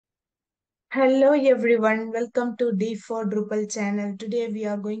Hello everyone, welcome to D4Drupal channel. Today we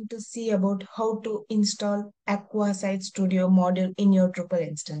are going to see about how to install Acquia Site Studio module in your Drupal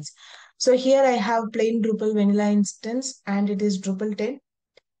instance. So here I have plain Drupal vanilla instance and it is Drupal 10.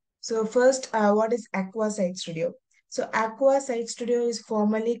 So first, what is Acquia Site Studio? So Acquia Site Studio is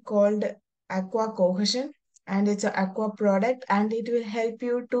formally called Acquia Cohesion and it's an Acquia product and it will help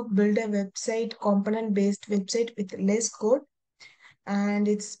you to build a website, component-based website with less code and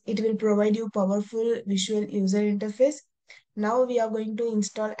it will provide you powerful visual user interface. Now we are going to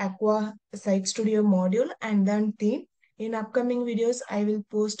install Acquia Site Studio module and then theme. In upcoming videos, I will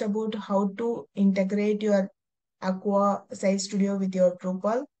post about how to integrate your Acquia Site Studio with your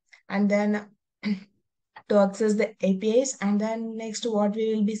Drupal and then to access the APIs. And then next, what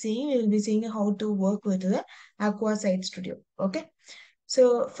we will be seeing how to work with the Acquia Site Studio. Okay.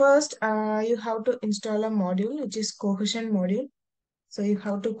 So first, you have to install a module which is cohesion module. So you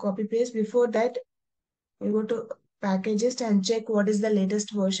have to copy paste. Before that, you go to packages and check what is the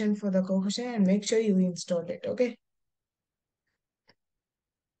latest version for the cohesion and make sure you install it. Okay.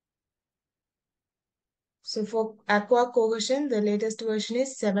 So for Aqua Cohesion, the latest version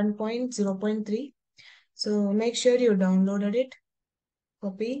is 7.0.3. So make sure you downloaded it.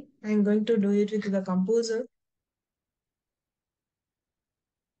 Copy. I'm going to do it with the composer.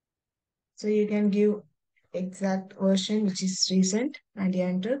 So you can give exact version which is recent and you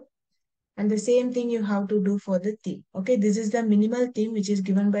enter. And the same thing you have to do for the theme. Okay, this is the minimal theme which is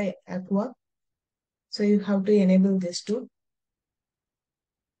given by Aqua. So you have to enable this too.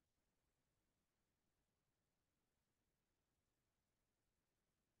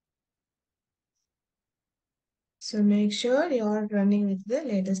 So make sure you are running with the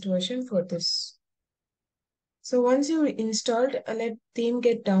latest version for this. So once you installed, let theme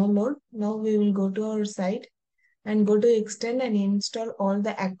get download. Now we will go to our site and go to extend and install all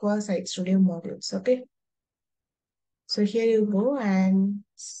the Acquia Site Studio modules. Okay. So here you go and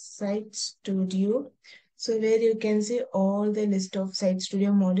Site Studio. So where you can see all the list of Site Studio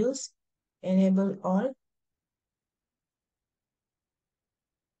modules. Enable all.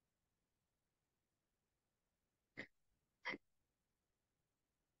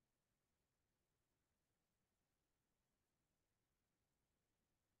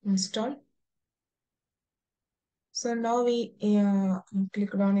 Install. So now we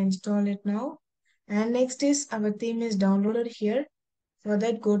click on install it now. And next is our theme is downloaded here. For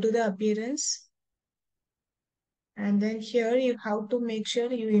that, go to the appearance. And then here you have to make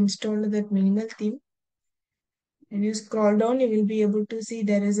sure you install that minimal theme. And you scroll down, you will be able to see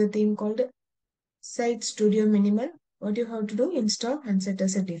there is a theme called Site Studio Minimal. What you have to do, install and set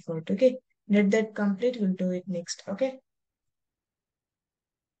as a default. Okay. Let that complete, we'll do it next. Okay.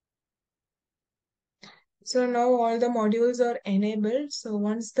 So now all the modules are enabled. So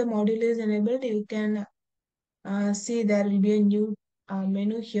once the module is enabled, you can see there will be a new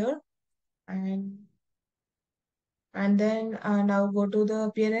menu here. And then now go to the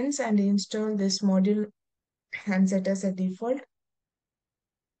appearance and install this module and set as a default.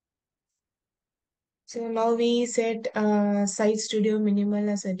 So now we set Site Studio Minimal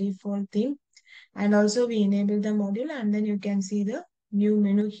as a default theme and also we enable the module and then you can see the new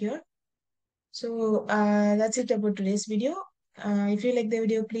menu here. So that's it about today's video. If you like the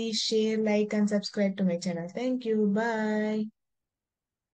video, please share, like and subscribe to my channel. Thank you. Bye.